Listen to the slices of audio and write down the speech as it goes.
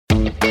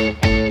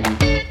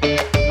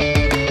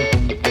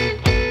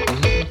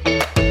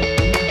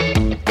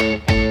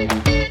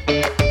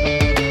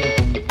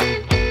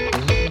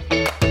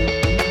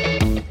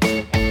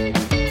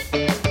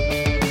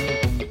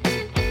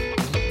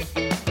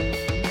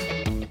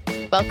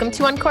Welcome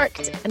to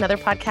Uncorked, another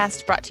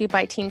podcast brought to you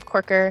by Team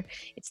Corker.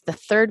 It's the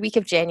third week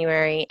of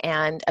January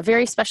and a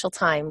very special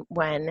time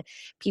when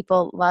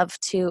people love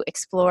to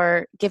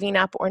explore giving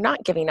up or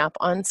not giving up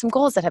on some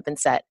goals that have been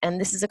set.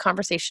 And this is a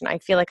conversation I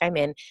feel like I'm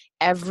in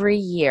every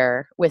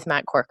year with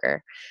Matt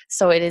Corker.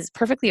 So it is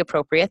perfectly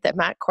appropriate that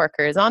Matt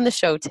Corker is on the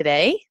show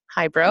today.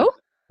 Hi, bro.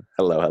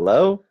 Hello,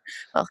 hello.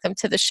 Welcome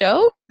to the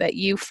show that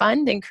you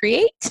fund and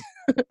create.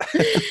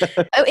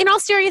 In all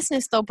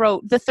seriousness though,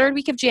 bro, the third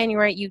week of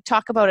January, you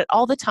talk about it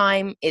all the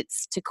time.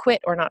 It's to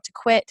quit or not to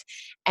quit.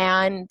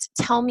 And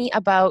tell me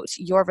about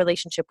your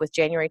relationship with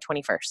January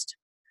 21st.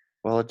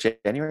 Well,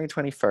 January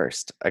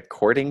 21st,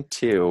 according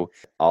to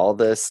all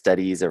the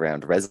studies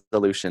around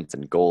resolutions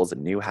and goals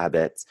and new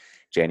habits,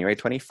 January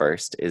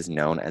 21st is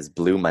known as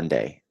Blue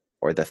Monday,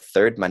 or the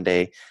third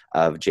Monday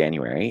of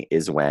January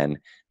is when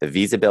the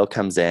visa bill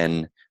comes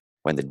in,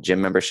 when the gym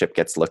membership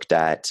gets looked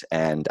at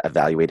and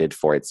evaluated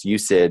for its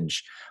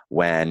usage,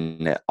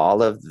 when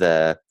all of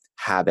the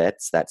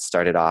habits that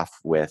started off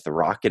with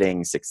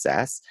rocketing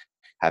success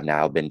have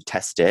now been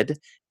tested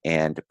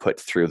and put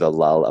through the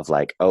lull of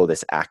like, oh,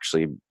 this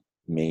actually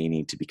may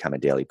need to become a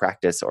daily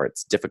practice, or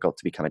it's difficult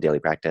to become a daily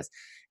practice.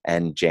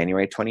 And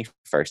January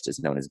 21st is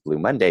known as Blue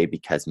Monday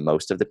because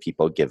most of the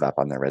people give up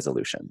on their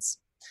resolutions.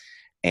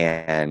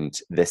 And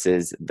this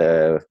is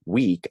the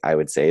week, I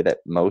would say, that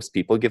most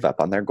people give up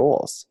on their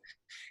goals.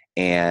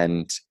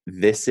 And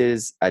this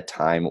is a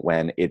time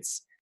when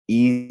it's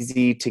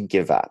easy to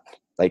give up.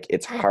 Like,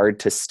 it's hard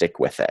to stick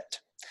with it.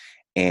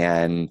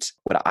 And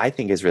what I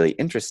think is really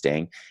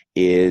interesting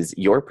is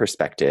your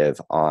perspective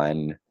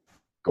on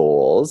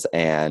goals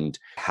and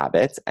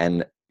habits.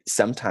 And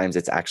sometimes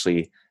it's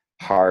actually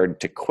hard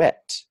to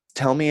quit.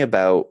 Tell me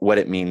about what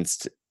it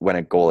means when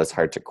a goal is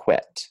hard to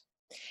quit.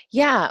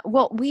 Yeah,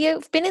 well, we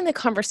have been in the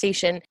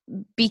conversation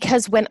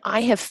because when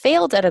I have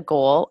failed at a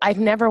goal, I've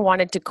never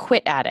wanted to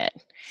quit at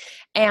it.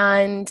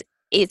 And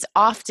it's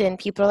often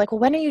people are like, well,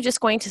 when are you just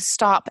going to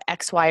stop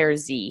X, Y, or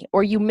Z?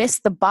 Or you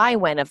miss the by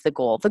when of the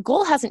goal. The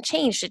goal hasn't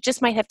changed. It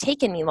just might have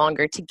taken me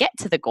longer to get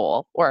to the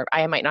goal, or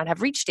I might not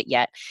have reached it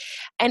yet.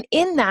 And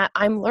in that,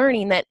 I'm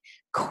learning that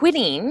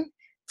quitting,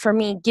 for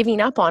me,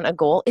 giving up on a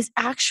goal is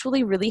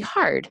actually really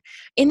hard.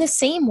 In the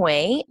same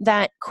way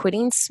that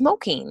quitting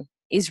smoking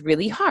is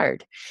really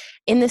hard.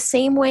 In the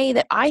same way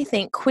that I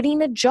think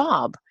quitting a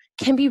job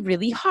can be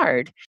really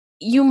hard.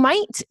 You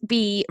might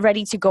be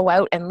ready to go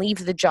out and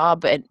leave the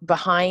job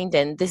behind,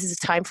 and this is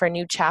time for a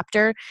new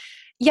chapter.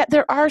 Yet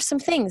there are some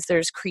things.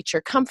 There's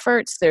creature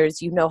comforts.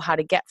 There's, you know, how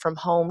to get from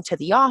home to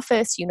the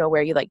office. You know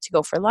where you like to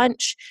go for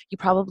lunch. You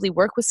probably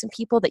work with some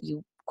people that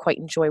you quite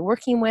enjoy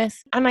working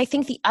with. And I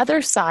think the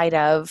other side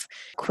of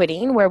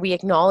quitting, where we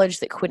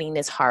acknowledge that quitting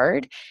is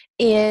hard,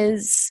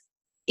 is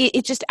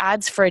it just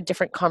adds for a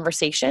different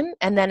conversation.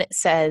 And then it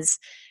says,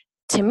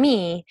 to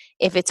me,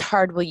 if it's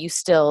hard, will you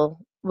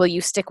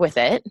stick with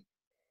it,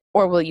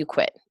 or will you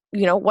quit?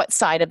 You know, what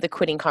side of the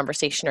quitting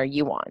conversation are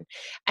you on?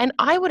 And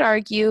I would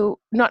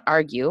not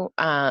argue,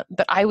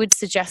 but I would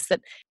suggest that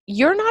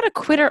you're not a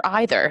quitter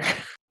either.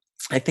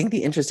 I think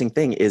the interesting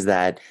thing is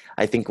that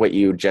I think what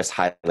you just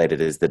highlighted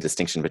is the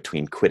distinction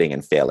between quitting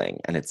and failing.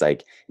 And it's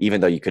like,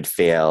 even though you could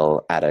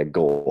fail at a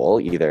goal,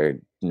 either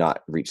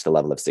not reach the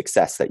level of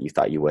success that you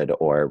thought you would,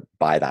 or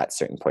by that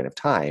certain point of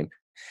time,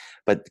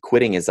 but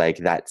quitting is like,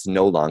 that's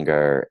no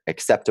longer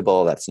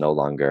acceptable. That's no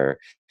longer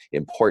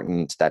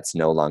important. That's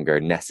no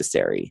longer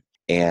necessary.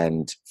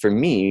 And for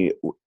me,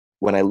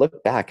 when I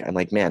look back, I'm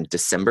like, man,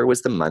 December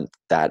was the month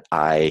that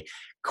I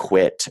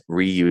quit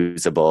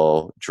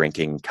reusable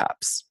drinking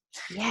cups.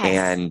 Yes.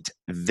 And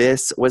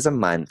this was a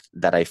month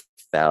that I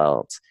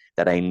felt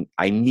that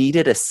I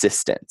needed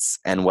assistance.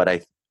 And what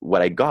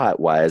I got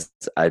was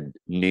a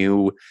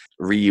new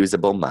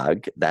reusable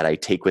mug that I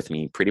take with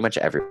me pretty much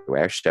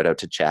everywhere. Shout out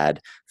to Chad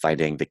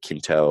finding the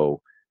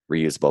Kinto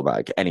reusable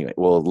mug. Anyway,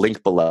 we'll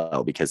link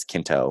below because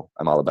Kinto,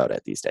 I'm all about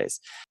it these days.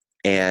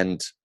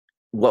 And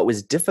what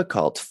was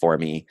difficult for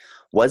me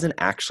wasn't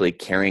actually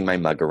carrying my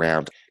mug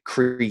around.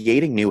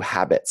 Creating new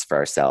habits for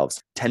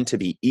ourselves tend to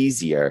be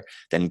easier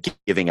than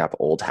giving up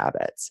old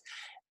habits.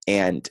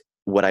 And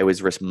what I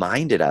was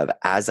reminded of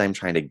as I'm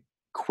trying to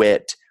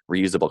quit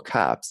reusable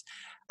cups,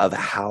 of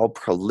how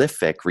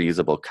prolific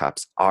reusable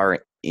cups are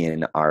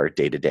in our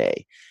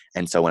day-to-day.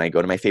 And so when I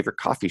go to my favorite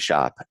coffee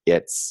shop,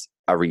 it's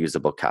a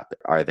reusable cup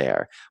are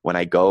there. When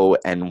I go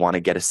and want to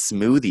get a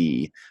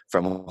smoothie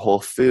from Whole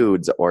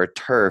Foods or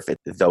Turf,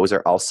 those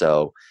are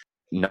also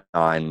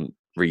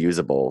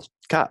non-reusable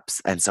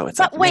cups. And so it's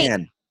but like, wait,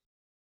 man.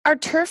 Are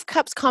Turf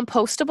cups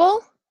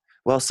compostable?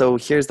 Well, so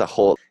here's the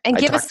whole... And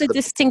give us the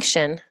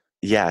distinction.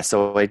 Yeah,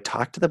 so I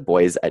talked to the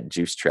boys at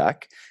Juice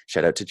Truck.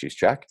 Shout out to Juice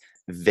Truck.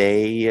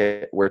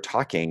 They were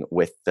talking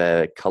with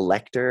the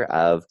collector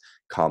of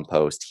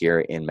compost here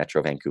in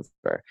Metro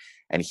Vancouver.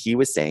 And he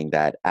was saying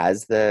that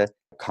as the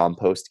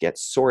compost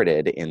gets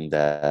sorted in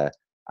the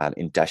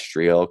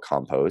industrial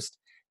compost,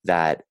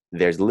 that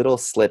there's little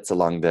slits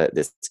along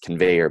this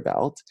conveyor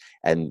belt,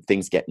 and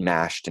things get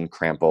mashed and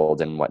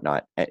crumpled and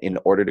whatnot in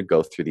order to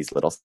go through these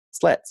little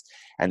slits.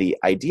 And the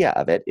idea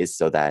of it is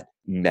so that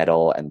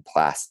metal and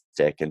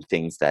plastic and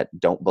things that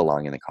don't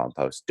belong in the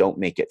compost don't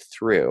make it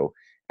through,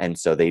 and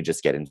so they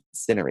just get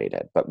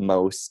incinerated. But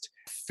most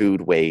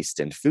food waste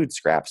and food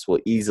scraps will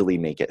easily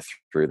make it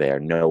through there,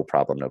 no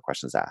problem, no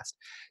questions asked.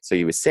 So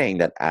he was saying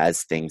that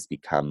as things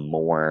become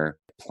more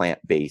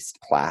plant-based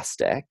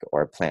plastic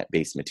or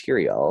plant-based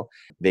material,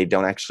 they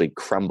don't actually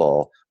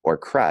crumble or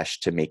crush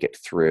to make it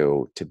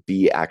through to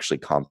be actually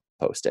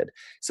composted.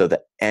 So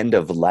the end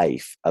of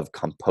life of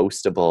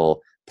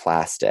compostable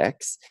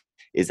plastics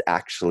is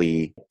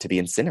actually to be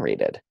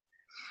incinerated.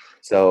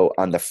 So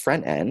on the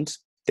front end,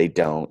 they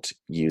don't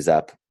use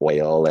up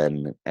oil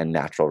and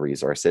natural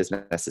resources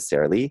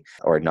necessarily,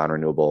 or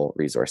non-renewable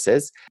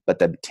resources. But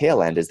the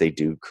tail end is they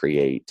do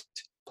create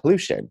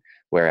pollution.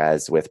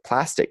 Whereas with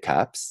plastic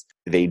cups,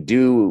 they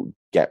do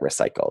get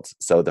recycled.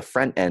 So the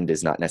front end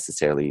is not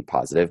necessarily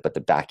positive, but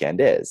the back end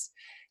is.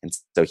 And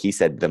so he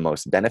said the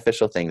most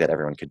beneficial thing that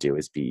everyone could do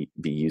is be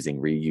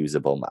using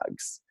reusable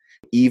mugs.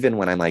 Even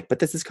when I'm like, but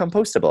this is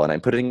compostable and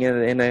I'm putting it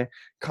in a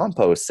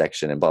compost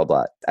section and blah,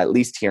 blah. At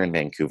least here in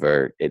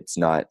Vancouver, it's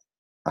not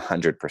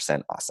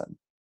 100% awesome.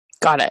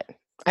 Got it.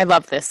 I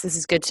love this. This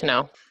is good to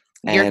know.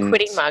 You're And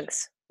quitting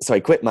mugs. so I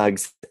quit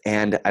mugs,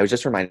 and I was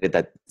just reminded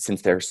that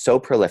since they're so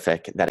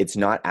prolific, that it's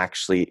not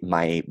actually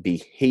my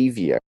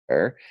behavior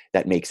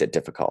that makes it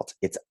difficult.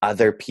 It's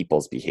other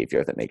people's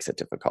behavior that makes it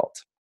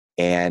difficult.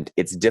 And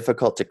it's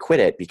difficult to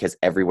quit it because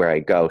everywhere I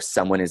go,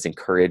 someone is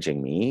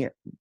encouraging me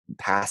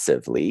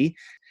passively.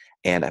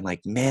 And I'm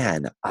like,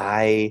 man,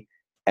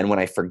 and when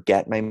I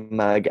forget my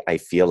mug, I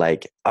feel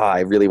like, oh,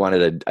 I really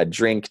wanted a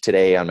drink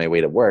today on my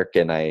way to work,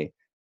 and I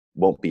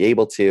won't be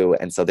able to.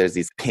 And so there's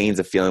these pains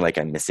of feeling like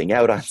I'm missing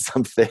out on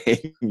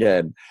something.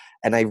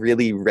 and I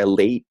really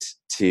relate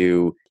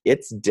to,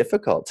 it's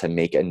difficult to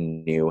make a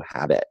new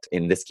habit.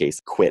 In this case,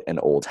 quit an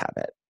old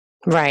habit.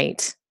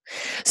 Right.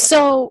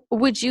 So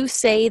would you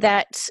say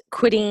that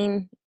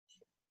quitting,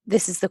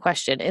 this is the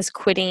question, is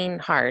quitting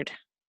hard?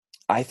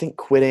 I think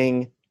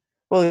quitting,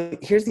 well,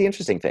 here's the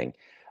interesting thing.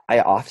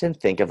 I often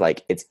think of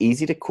like, it's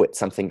easy to quit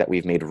something that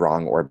we've made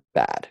wrong or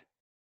bad.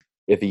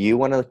 If you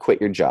want to quit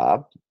your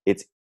job,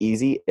 it's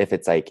easy. If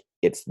it's like,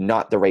 it's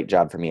not the right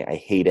job for me, I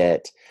hate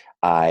it,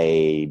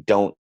 I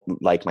don't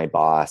like my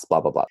boss,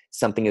 blah, blah, blah.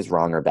 Something is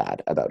wrong or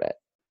bad about it.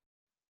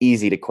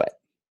 Easy to quit.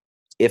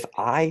 If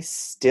I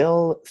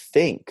still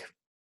think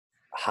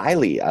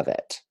highly of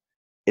it,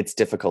 it's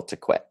difficult to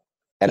quit.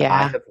 And I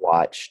Yeah. have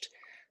watched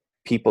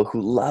people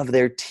who love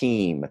their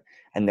team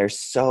and they're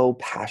so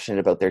passionate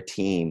about their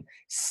team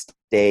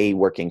stay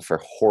working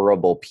for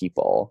horrible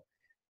people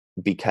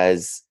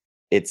because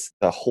it's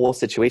the whole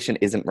situation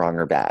isn't wrong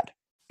or bad.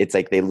 It's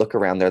like they look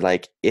around, they're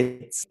like,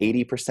 it's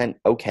 80%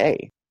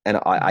 okay. And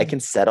I can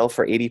settle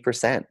for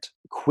 80%.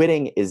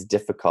 Quitting is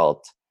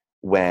difficult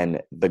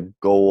when the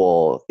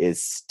goal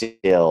is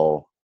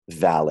still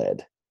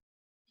valid.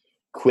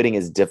 Quitting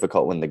is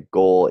difficult when the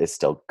goal is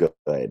still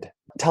good.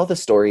 Tell the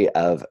story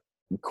of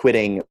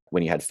quitting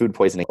when you had food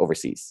poisoning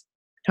overseas.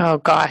 Oh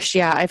gosh,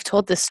 yeah, I've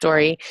told this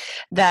story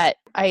that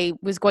I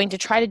was going to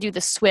try to do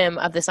the swim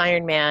of this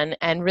Ironman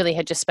and really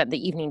had just spent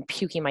the evening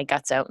puking my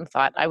guts out and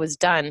thought I was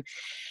done.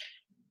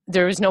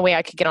 There was no way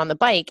I could get on the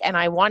bike, and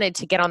I wanted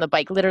to get on the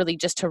bike literally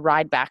just to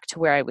ride back to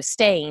where I was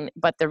staying.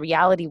 But the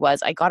reality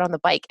was I got on the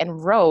bike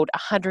and rode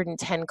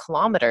 110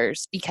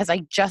 kilometers because I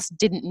just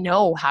didn't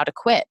know how to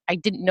quit. I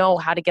didn't know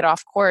how to get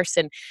off course.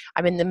 And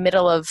I'm in the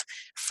middle of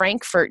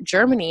Frankfurt,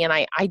 Germany, and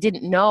I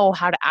didn't know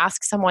how to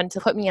ask someone to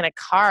put me in a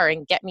car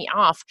and get me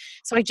off.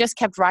 So I just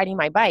kept riding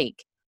my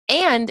bike.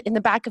 And in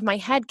the back of my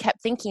head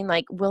kept thinking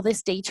like, will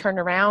this day turn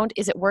around?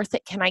 Is it worth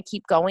it? Can I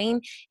keep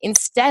going?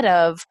 Instead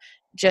of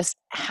just,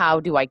 how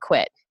do I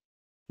quit?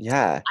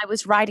 Yeah. I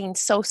was riding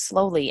so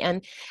slowly.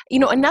 And,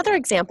 another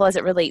example as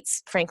it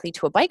relates, frankly,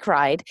 to a bike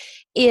ride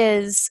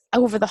is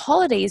over the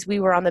holidays,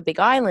 we were on the Big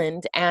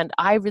Island and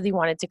I really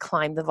wanted to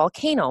climb the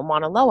volcano,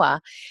 Mauna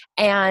Loa.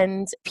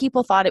 And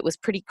people thought it was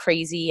pretty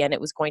crazy and it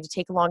was going to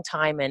take a long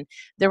time. And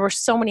there were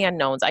so many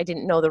unknowns. I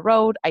didn't know the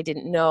road. I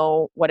didn't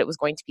know what it was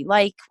going to be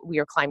like. We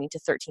were climbing to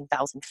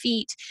 13,000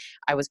 feet.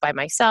 I was by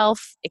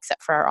myself,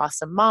 except for our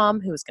awesome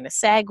mom who was going to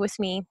sag with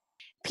me.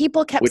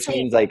 People kept Which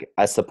saying, means like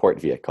a support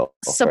vehicle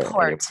for anyone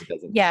support. who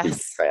doesn't do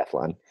Yes.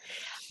 triathlon.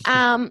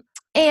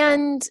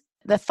 And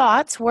the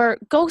thoughts were,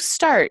 go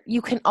start.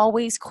 You can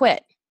always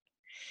quit.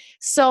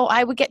 So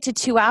I would get to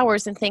 2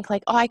 hours and think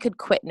like, oh, I could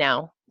quit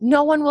now.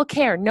 No one will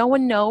care. No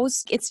one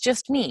knows. It's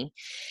just me.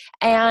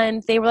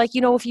 And they were like,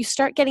 if you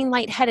start getting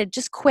lightheaded,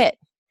 just quit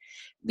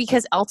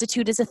because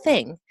altitude is a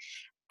thing.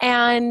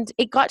 And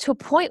it got to a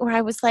point where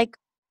I was like,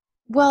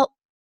 well,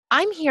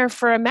 I'm here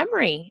for a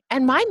memory,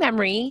 and my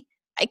memory,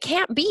 I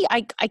can't be.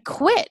 I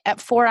quit at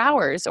 4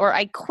 hours or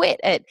I quit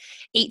at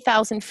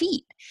 8,000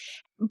 feet.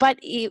 But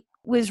it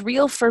was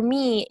real for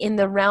me in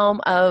the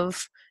realm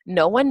of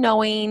no one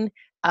knowing,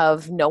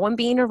 of no one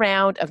being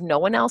around, of no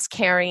one else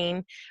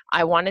caring.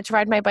 I wanted to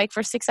ride my bike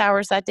for 6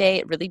 hours that day.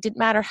 It really didn't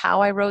matter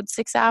how I rode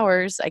 6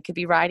 hours. I could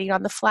be riding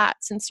on the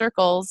flats in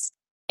circles.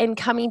 And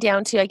coming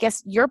down to, I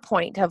guess, your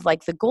point of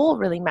like the goal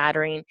really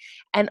mattering.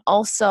 And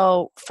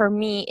also for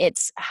me,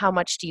 it's how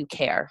much do you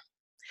care?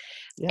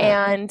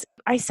 Yeah. And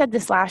I said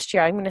this last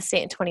year, I'm going to say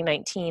it in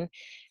 2019.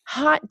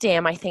 Hot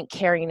damn, I think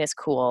caring is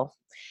cool.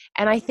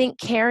 And I think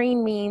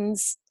caring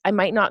means I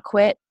might not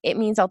quit. It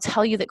means I'll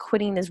tell you that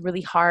quitting is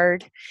really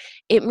hard.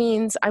 It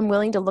means I'm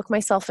willing to look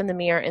myself in the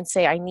mirror and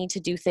say I need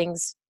to do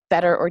things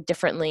better or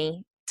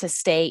differently to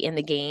stay in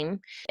the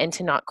game and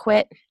to not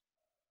quit.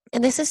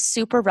 And this is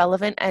super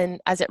relevant and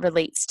as it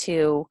relates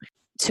to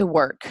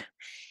work,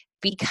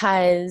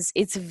 because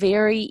it's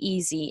very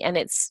easy, and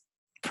it's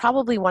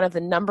probably one of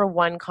the number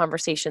one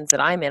conversations that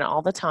I'm in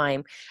all the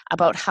time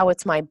about how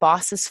it's my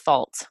boss's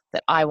fault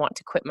that I want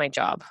to quit my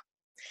job.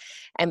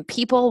 And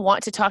people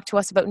want to talk to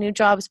us about new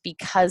jobs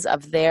because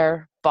of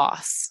their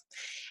boss.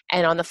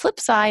 And on the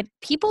flip side,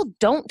 people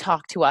don't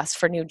talk to us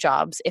for new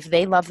jobs if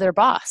they love their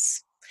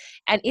boss.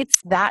 And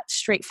it's that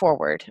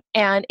straightforward.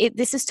 And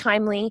this is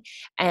timely,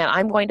 and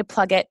I'm going to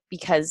plug it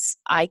because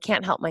I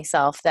can't help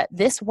myself that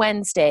this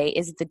Wednesday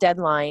is the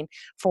deadline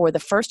for the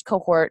first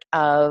cohort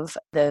of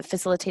the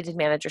Facilitated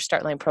Manager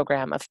Start Line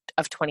program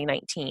of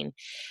 2019.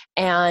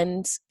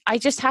 And I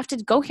just have to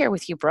go here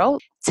with you, bro.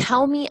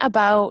 Tell me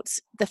about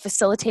the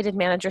Facilitated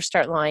Manager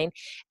Start Line,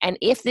 and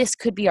if this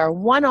could be our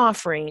one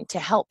offering to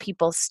help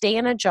people stay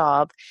in a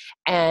job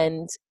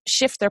and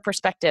shift their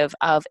perspective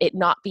of it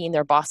not being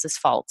their boss's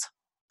fault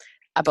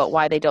about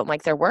why they don't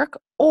like their work,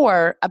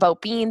 or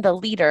about being the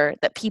leader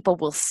that people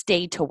will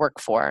stay to work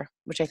for,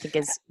 which I think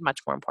is much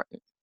more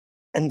important.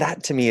 And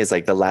that to me is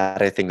like the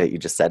latter thing that you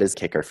just said is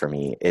kicker for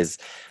me is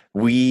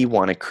we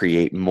want to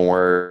create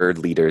more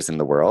leaders in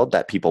the world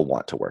that people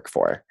want to work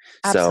for.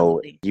 So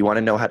Absolutely. you want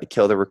to know how to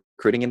kill the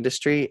recruiting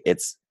industry?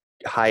 It's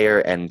hire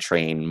and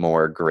train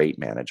more great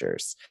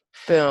managers.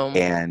 Boom.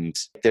 And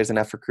there's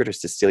enough recruiters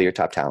to steal your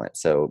top talent.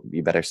 So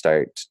you better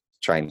start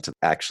trying to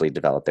actually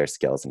develop their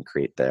skills and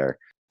create the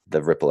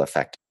ripple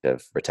effect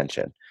of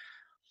retention.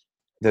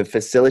 The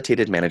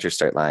Facilitated Manager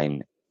Start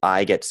Line,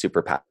 I get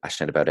super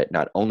passionate about it,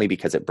 not only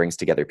because it brings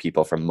together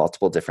people from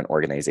multiple different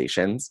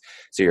organizations.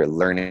 So you're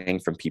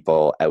learning from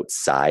people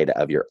outside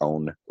of your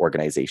own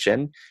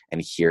organization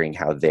and hearing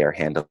how they're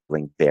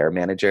handling their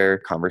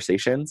manager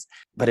conversations.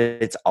 But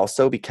it's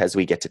also because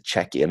we get to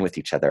check in with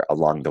each other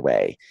along the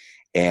way.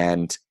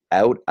 And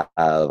out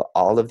of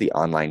all of the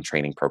online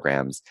training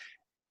programs,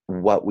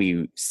 what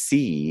we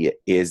see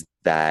is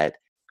that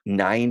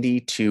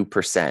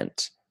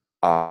 92%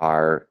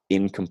 are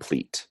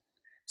incomplete.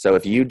 So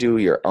if you do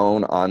your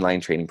own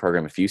online training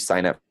program, if you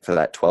sign up for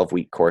that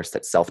 12-week course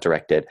that's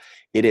self-directed,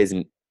 it is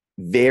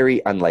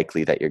very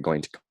unlikely that you're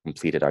going to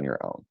complete it on your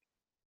own.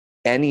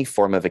 Any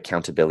form of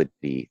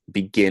accountability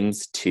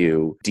begins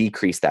to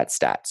decrease that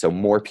stat. So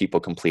more people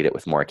complete it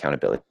with more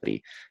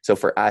accountability. So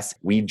for us,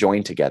 we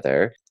join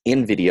together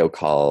in video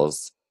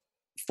calls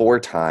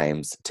 4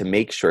 times to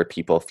make sure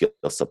people feel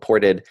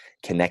supported,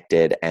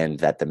 connected, and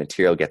that the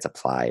material gets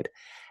applied.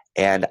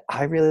 And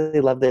I really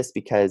love this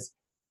because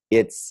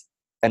it's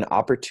an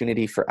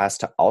opportunity for us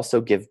to also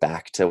give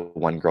back to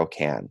One Girl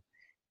Can.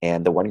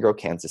 And the One Girl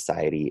Can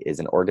Society is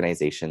an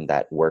organization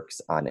that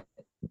works on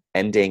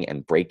ending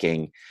and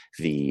breaking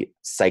the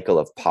cycle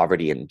of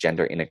poverty and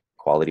gender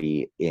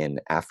inequality in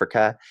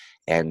Africa.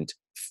 And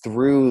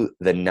through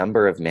the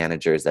number of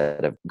managers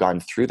that have gone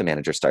through the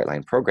Manager Start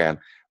Line program,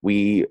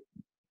 we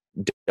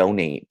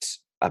donate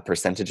a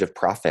percentage of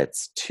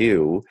profits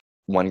to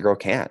One Girl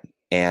Can.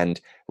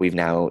 And we've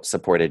now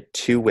supported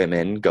 2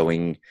 women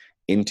going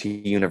into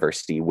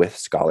university with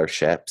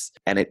scholarships.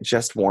 And it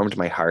just warmed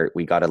my heart.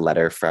 We got a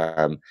letter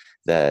from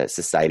the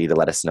society to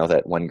let us know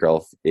that one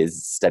girl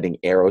is studying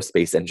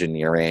aerospace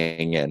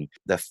engineering. And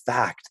the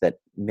fact that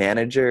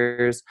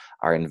managers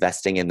are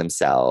investing in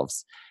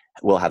themselves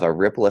will have a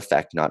ripple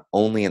effect, not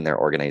only in their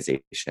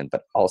organization,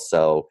 but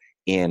also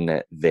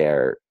in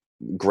their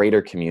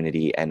greater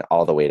community and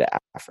all the way to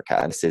Africa.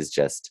 And this is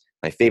just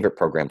my favorite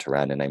program to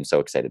run. And I'm so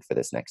excited for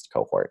this next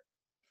cohort.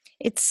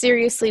 It's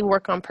seriously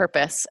work on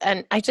purpose.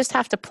 And I just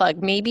have to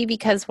plug, maybe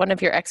because one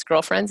of your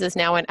ex-girlfriends is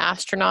now an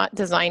astronaut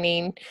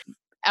designing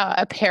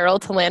apparel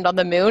to land on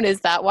the moon.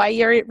 Is that why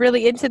you're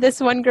really into this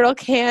One Girl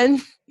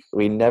Can?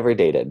 We never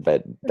dated,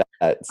 but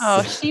that's...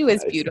 Oh, she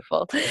was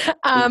beautiful.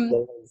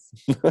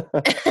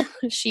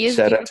 She is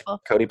Shout out to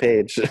beautiful. Cody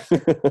Page.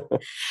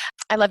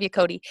 I love you,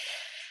 Cody.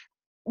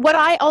 What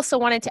I also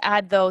wanted to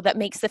add, though, that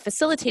makes the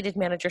Facilitated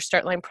Manager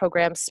Start Line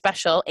program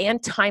special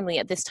and timely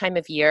at this time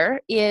of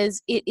year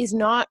is it is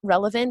not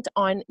relevant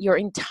on your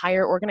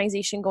entire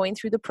organization going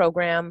through the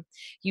program.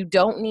 You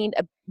don't need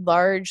a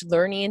large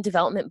learning and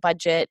development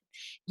budget.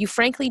 You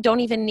frankly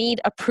don't even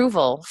need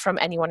approval from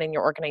anyone in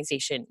your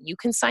organization. You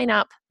can sign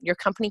up, your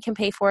company can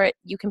pay for it,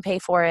 you can pay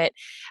for it.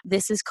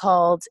 This is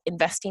called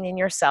investing in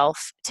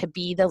yourself to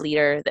be the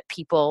leader that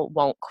people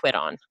won't quit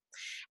on.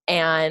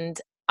 And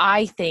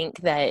I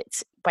think that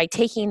by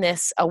taking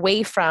this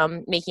away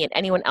from making it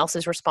anyone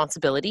else's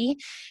responsibility,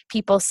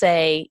 people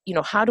say,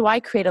 how do I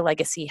create a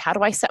legacy? How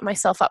do I set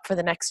myself up for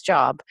the next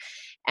job?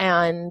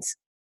 And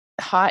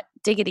hot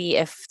diggity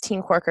if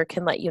Team Corker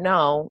can let you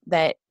know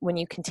that when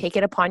you can take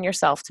it upon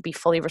yourself to be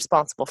fully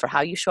responsible for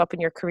how you show up in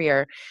your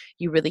career,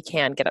 you really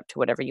can get up to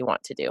whatever you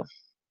want to do.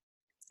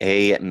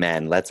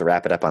 Amen. Let's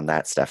wrap it up on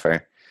that,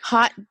 Steffer.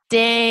 Hot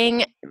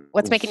dang.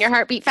 What's making your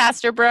heart beat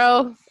faster,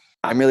 bro?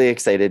 I'm really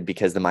excited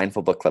because the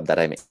Mindful Book Club that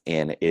I'm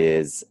in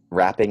is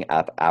wrapping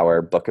up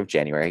our book of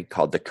January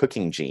called The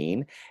Cooking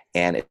Gene.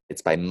 And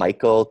it's by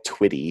Michael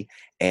Twitty.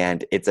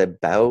 And it's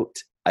about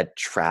a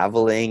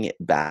traveling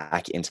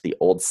back into the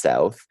Old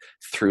South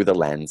through the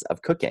lens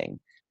of cooking.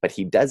 But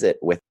he does it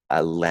with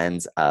a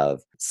lens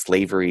of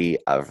slavery,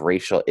 of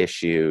racial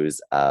issues,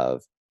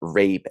 of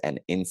rape and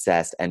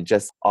incest, and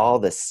just all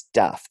the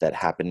stuff that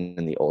happened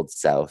in the Old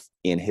South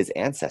in his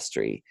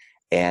ancestry.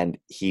 And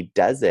he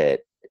does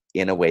it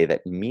in a way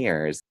that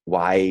mirrors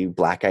why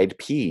black-eyed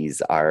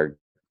peas are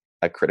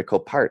a critical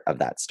part of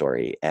that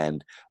story,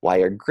 and why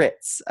are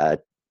grits a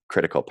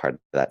critical part of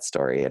that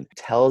story, and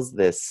tells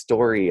this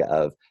story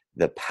of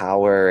the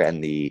power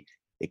and the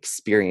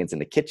experience in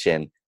the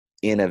kitchen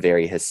in a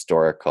very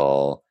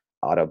historical,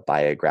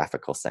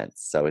 autobiographical sense.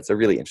 So it's a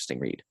really interesting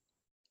read.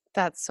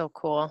 That's so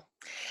cool.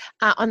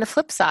 On the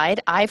flip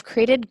side, I've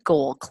created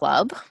Goal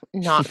Club,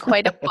 not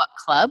quite a book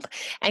club.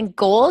 And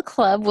Goal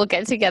Club will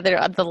get together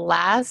on the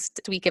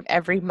last week of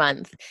every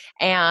month.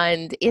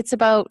 And it's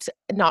about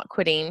not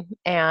quitting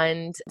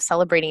and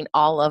celebrating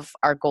all of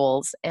our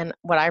goals. And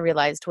what I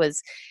realized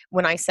was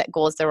when I set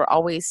goals, there were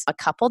always a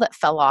couple that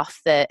fell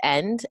off the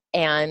end,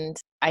 and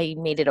I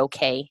made it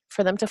okay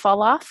for them to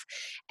fall off.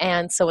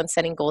 And so when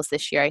setting goals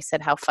this year, I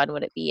said, how fun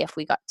would it be if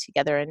we got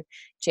together and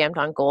jammed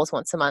on goals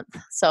once a month?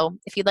 So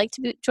if you'd like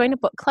to join a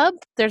book club,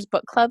 there's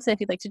book clubs. And if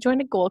you'd like to join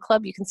a goal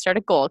club, you can start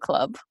a goal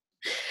club.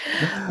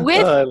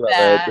 With I love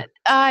that, it.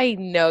 I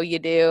know you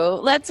do.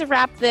 Let's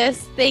wrap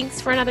this.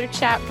 Thanks for another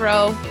chat,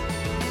 bro.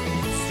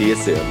 See you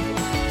soon.